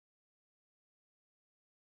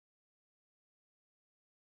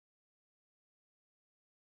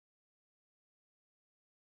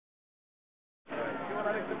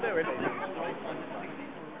Just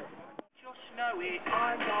know it,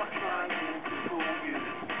 I'm not trying to fool you.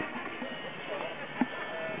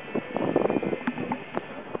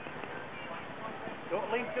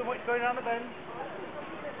 Don't lean too much going around the bend.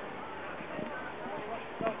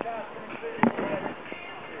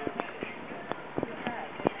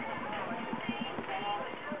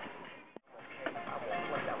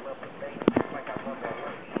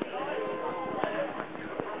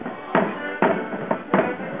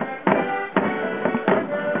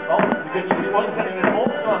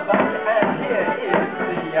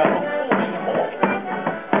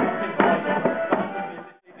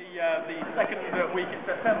 Week in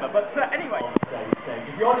September, but anyway.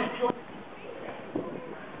 If you're honest,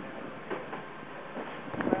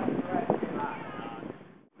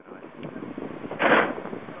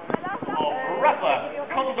 Rattler,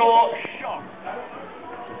 Condor, Shock.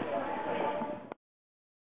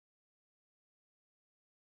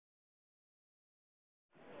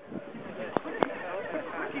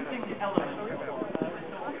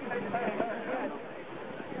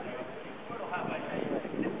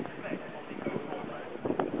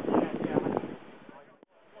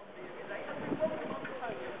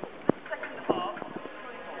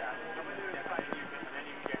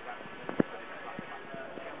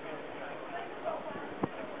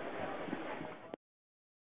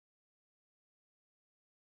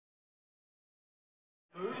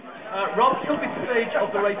 Rob, still this stage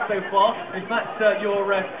of the race so far. In fact, your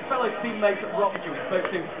fellow teammates Rob, you spoke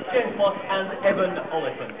to James Moss and Evan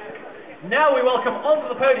Oliphant. Now we welcome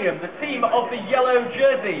onto the podium the team of the yellow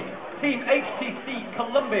jersey, Team HTC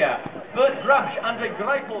Columbia, Bert Grabsch, Andre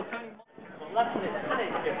Greipel, Tony last minute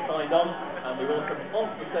panic to get signed on, and we welcome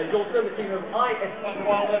onto the stage also the team of ISE,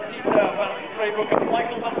 while Peter Van Straybrooke and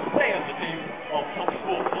Michael Van Stay as the team of Top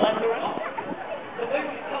Sports Landers. So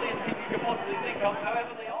those Italian teams you can possibly think of,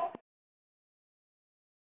 however they are.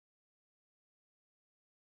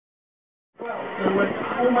 So we're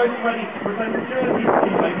almost ready to present the jersey to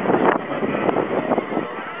you, ladies and gentlemen.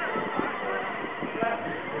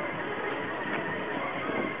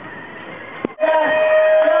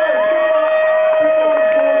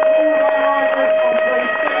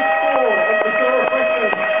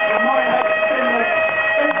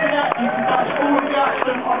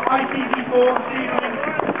 ITV4 this evening,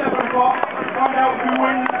 7 o'clock. Find out who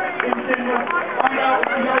wins in Finland. Find out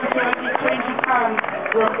if the yellow jersey changes hands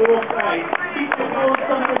for a fourth day. Keep the applause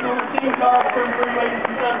something on the team card from through, ladies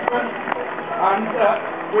and gentlemen. And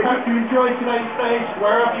we hope you enjoyed today's stage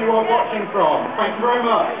wherever you are watching from. Thank you very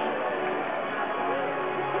much.